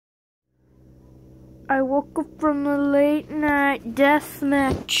I woke up from a late night death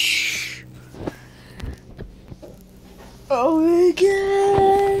match. Oh my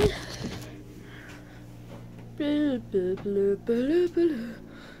god.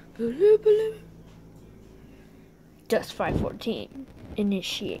 Just 5:14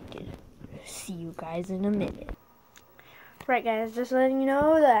 initiated. See you guys in a minute. Right guys, just letting you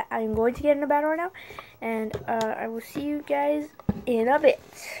know that I'm going to get in a battle right now, and I will see you guys in a bit.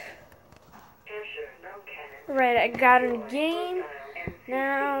 Right, I got in a game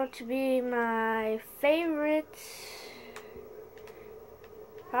now to be my favorite,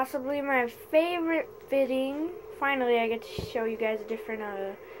 possibly my favorite fitting. Finally, I get to show you guys a different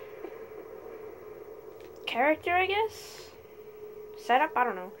character, I guess. Setup, I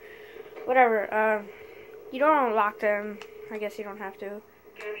don't know. Whatever. You don't unlock them. I guess you don't have to.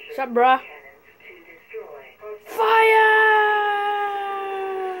 What's up, bruh? Fire!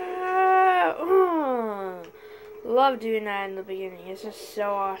 Love doing that in the beginning. It's just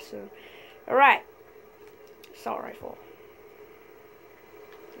so awesome. Alright. Assault rifle.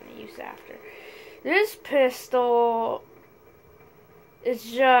 I'm gonna use it after. This pistol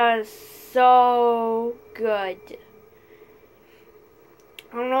is just so good.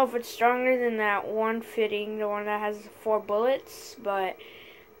 I don't know if it's stronger than that one fitting, the one that has 4 bullets, but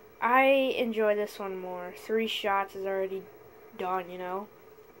I enjoy this one more. 3 shots is already done, you know?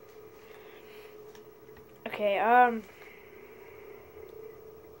 Okay,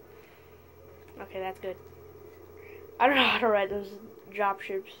 okay, that's good. I don't know how to ride those drop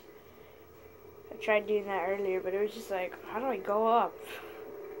ships. I tried doing that earlier, but it was just like, how do I go up?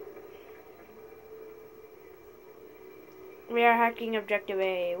 We are hacking Objective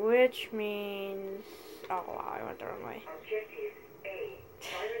A, which means... Oh, wow, I went the wrong way.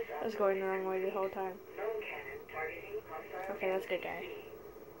 I was going the wrong way the whole time. Okay, that's good, guy.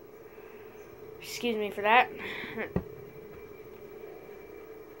 Excuse me for that.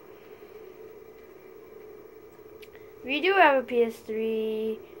 We do have a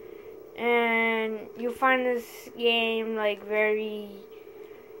PS3, and you'll find this game, like, very...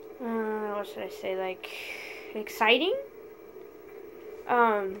 what should I say, like, exciting?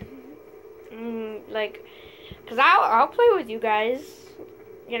 Like, cause I'll play with you guys,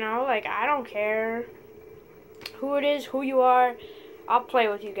 you know, like, I don't care who it is, who you are, I'll play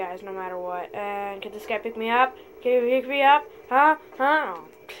with you guys no matter what. And can this guy pick me up? Can he pick me up? Huh? Oh,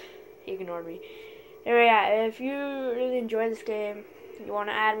 he ignored me. Anyway, yeah, if you really enjoy this game, you want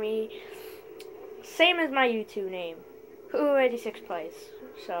to add me, same as my YouTube name, Who86 Plays.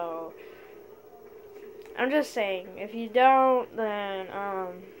 So, I'm just saying, if you don't, then,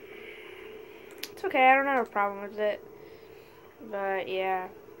 it's okay, I don't have a problem with it, but, yeah,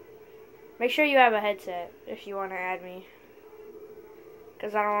 make sure you have a headset if you want to add me,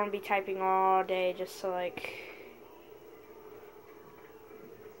 because I don't want to be typing all day just to, like,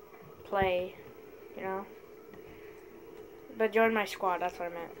 play, you know, but join my squad, that's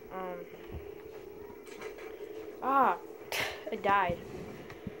what I meant. I died.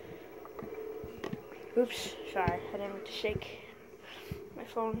 Oops, sorry, I didn't mean to shake my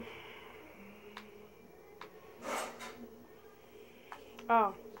phone.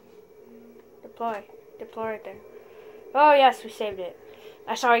 Oh, deploy right there. Oh yes, we saved it.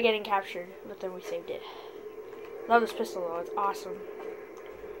 I saw it getting captured, but then we saved it. Love this pistol though, it's awesome.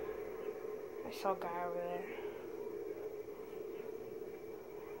 I saw a guy over there.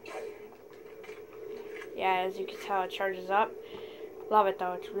 Yeah, as you can tell, it charges up. Love it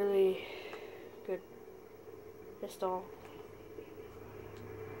though, it's really good pistol.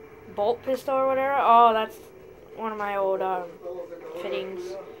 Bolt pistol or whatever. Oh, that's one of my old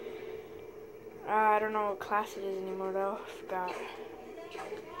fittings. I don't know what class it is anymore though. I forgot.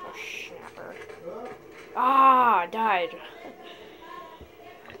 Oh, snapper. Ah, died.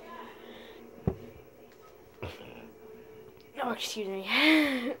 Oh, excuse me.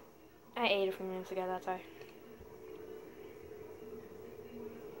 I ate a few minutes ago, that's why.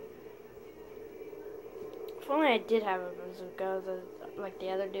 If only I did have a bazooka, like the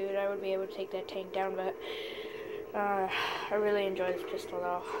other dude, I would be able to take that tank down, but I really enjoy this pistol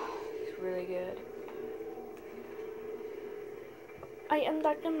though. It's really good. I am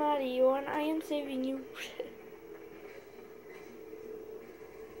Dr. Mario and I am saving you.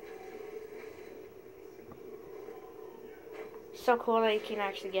 So cool that you can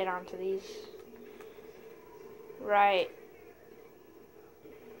actually get onto these. Right.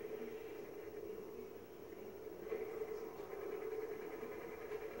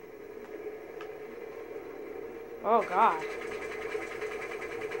 Oh god.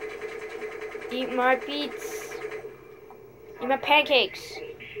 Eat my beets. Eat my pancakes.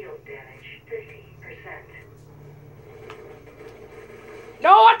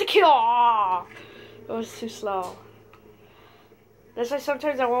 No, what the kill? Aw, it was too slow. That's why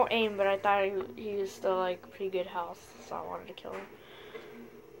sometimes I won't aim, but I thought he was still like pretty good health, so I wanted to kill him.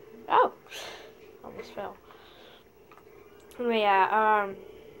 Oh, almost fell. But yeah,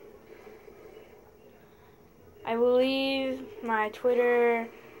 I will leave my Twitter,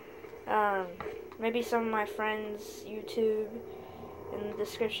 maybe some of my friends' YouTube in the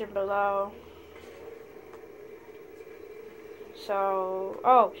description below. So,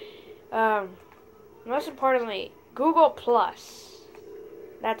 most importantly, Google Plus.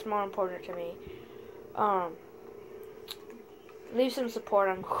 That's more important to me. Leave some support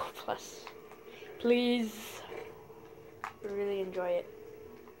on Google Plus, please. I really enjoy it.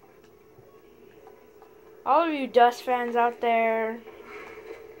 All of you Dust fans out there,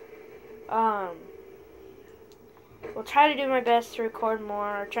 will try to do my best to record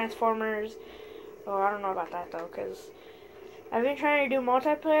more Transformers. Oh, I don't know about that though, because I've been trying to do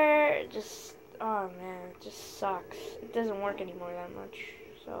multiplayer. It just, oh man, it just sucks. It doesn't work anymore that much.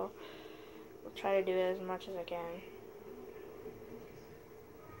 So, I'll try to do it as much as I can.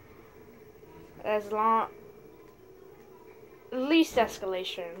 Least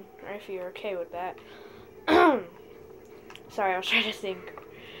escalation, or if you're okay with that. Sorry, I was trying to think.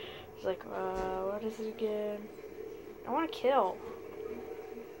 It's like, what is it again? I want to kill.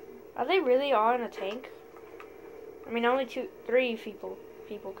 Are they really all in a tank? I mean, only 3 people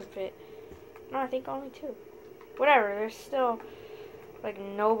could fit. No, I think only 2. Whatever, there's still, like,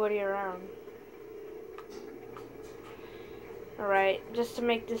 nobody around. Alright, just to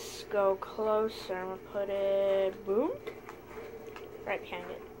make this go closer, I'm gonna put it, boom, right behind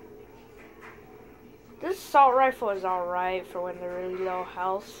it. This assault rifle is alright for when they're really low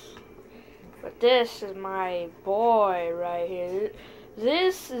health. But this is my boy right here.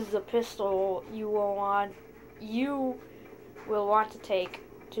 This is the pistol you will want to take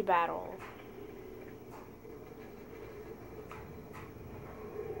to battle.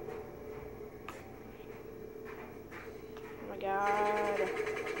 Oh my god.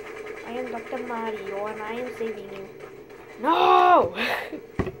 I am Dr. Mario and I am saving you. No!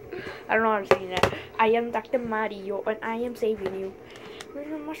 I don't know how I'm saying that. I am Dr. Mario and I am saving you. We're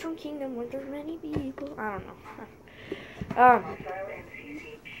in the Mushroom Kingdom where there's many people. I don't know.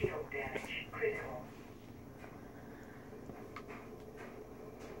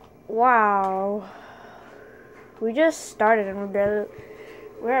 Wow. We just started and we're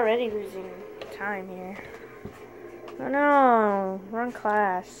already losing time here. Oh no, wrong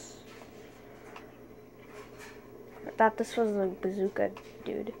class. I thought this was a bazooka,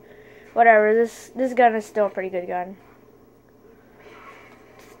 dude. Whatever, this gun is still a pretty good gun.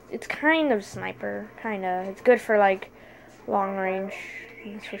 It's kind of sniper, kinda. It's good for like long range,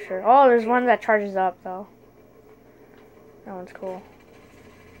 that's for sure. Oh, there's one that charges up though. That one's cool.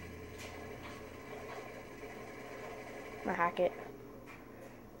 I'm gonna hack it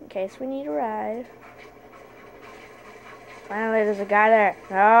in case we need a ride. Finally, there's a guy there.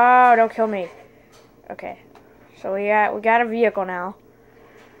 No, don't kill me. Okay, so we got a vehicle now.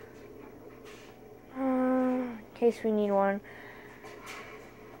 In case we need one.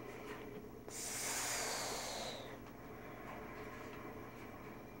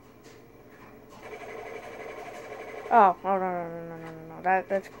 Oh, no.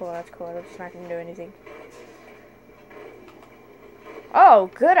 That's cool. That's not gonna do anything.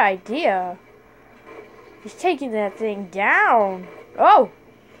 Oh, good idea. He's taking that thing down. Oh!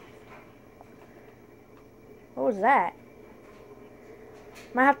 What was that?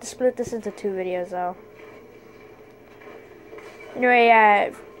 Might have to split this into 2 videos, though.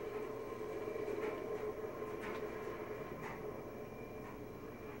 Anyway,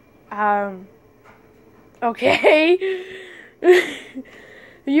 okay.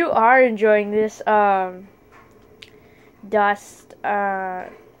 You are enjoying this, Dust. I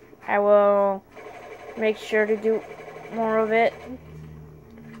will make sure to do more of it.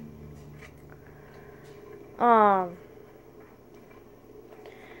 I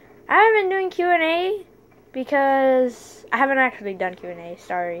haven't been doing Q&A because I haven't actually done Q&A.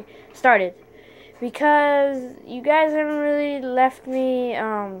 Started because you guys haven't really left me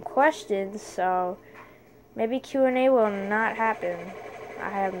questions, so maybe Q&A will not happen. I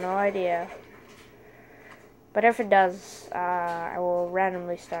have no idea. But if it does, I will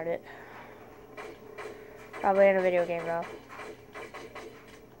randomly start it. Probably in a video game, though.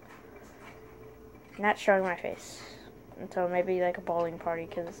 Not showing my face. Until maybe like a bowling party,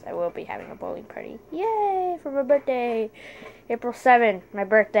 because I will be having a bowling party. Yay! For my birthday! April 7th, my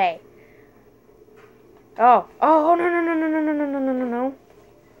birthday. Oh, no.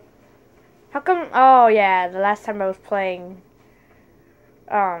 How come? Oh, yeah, the last time I was playing,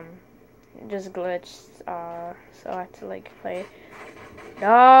 just glitched, so I had to, like, play.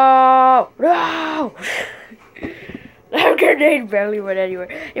 No! No! That grenade barely went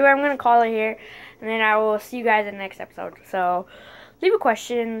anywhere. Anyway, I'm gonna call it here, and then I will see you guys in the next episode. So, leave a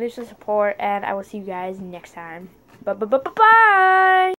question, leave some support, and I will see you guys next time. Bye.